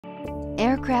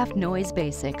Aircraft Noise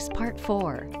Basics Part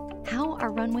 4. How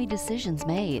are runway decisions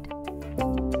made?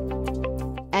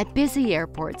 At busy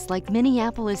airports like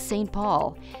Minneapolis-St.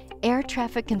 Paul, air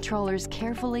traffic controllers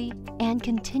carefully and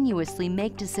continuously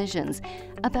make decisions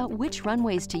about which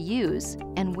runways to use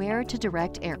and where to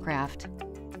direct aircraft.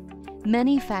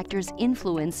 Many factors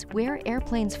influence where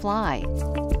airplanes fly.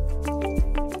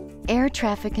 Air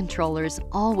traffic controllers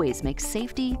always make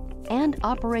safety and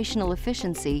operational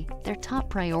efficiency their top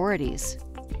priorities.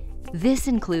 This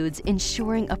includes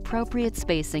ensuring appropriate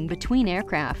spacing between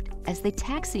aircraft as they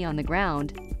taxi on the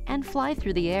ground and fly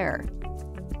through the air.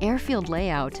 Airfield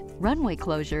layout, runway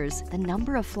closures, the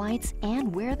number of flights,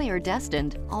 and where they are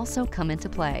destined also come into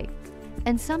play.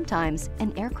 And sometimes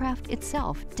an aircraft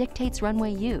itself dictates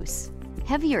runway use.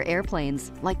 Heavier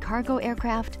airplanes, like cargo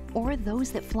aircraft or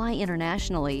those that fly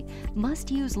internationally,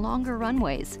 must use longer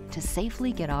runways to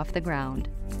safely get off the ground.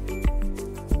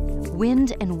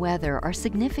 Wind and weather are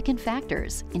significant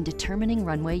factors in determining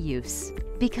runway use.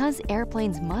 Because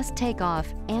airplanes must take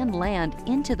off and land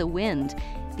into the wind,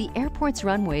 the airport's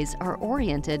runways are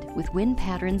oriented with wind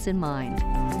patterns in mind.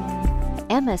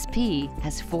 MSP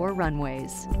has 4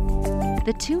 runways.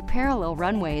 The 2 parallel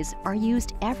runways are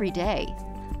used every day,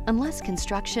 unless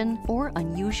construction or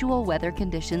unusual weather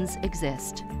conditions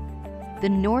exist. The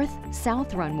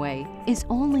north-south runway is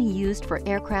only used for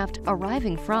aircraft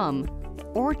arriving from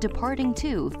or departing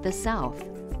to the south.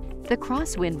 The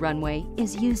crosswind runway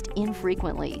is used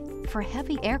infrequently for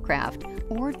heavy aircraft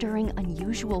or during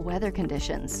unusual weather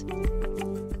conditions.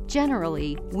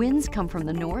 Generally, winds come from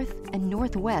the north and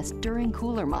northwest during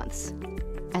cooler months,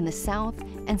 and the south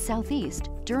and southeast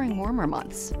during warmer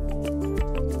months.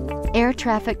 Air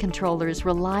traffic controllers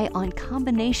rely on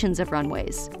combinations of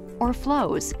runways or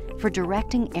flows for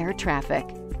directing air traffic.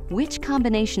 Which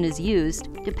combination is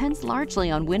used depends largely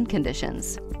on wind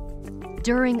conditions.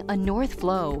 During a north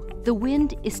flow, the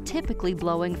wind is typically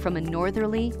blowing from a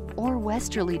northerly or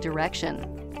westerly direction.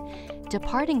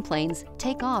 Departing planes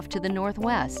take off to the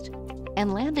northwest,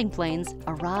 and landing planes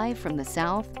arrive from the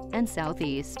south and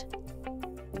southeast.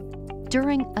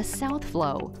 During a south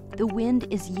flow, the wind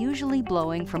is usually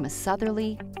blowing from a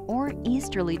southerly or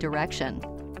easterly direction.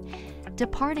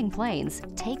 Departing planes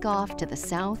take off to the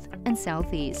south and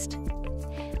southeast.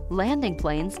 Landing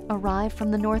planes arrive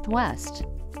from the northwest.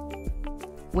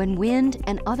 When wind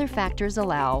and other factors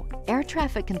allow, air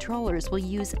traffic controllers will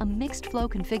use a mixed flow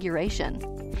configuration.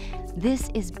 This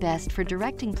is best for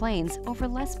directing planes over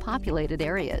less populated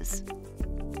areas.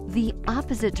 The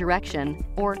opposite direction,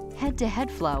 or head-to-head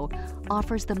flow,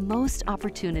 offers the most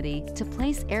opportunity to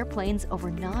place airplanes over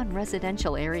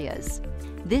non-residential areas.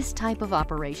 This type of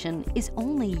operation is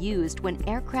only used when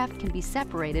aircraft can be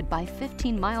separated by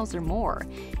 15 miles or more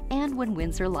and when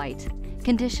winds are light,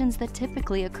 conditions that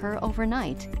typically occur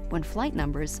overnight when flight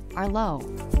numbers are low.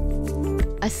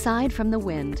 Aside from the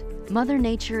wind, Mother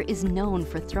Nature is known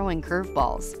for throwing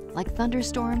curveballs like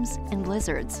thunderstorms and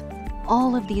blizzards.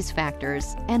 All of these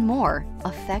factors and more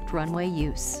affect runway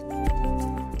use.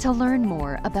 To learn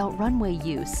more about runway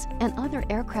use and other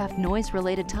aircraft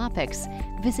noise-related topics,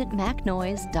 visit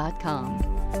macnoise.com.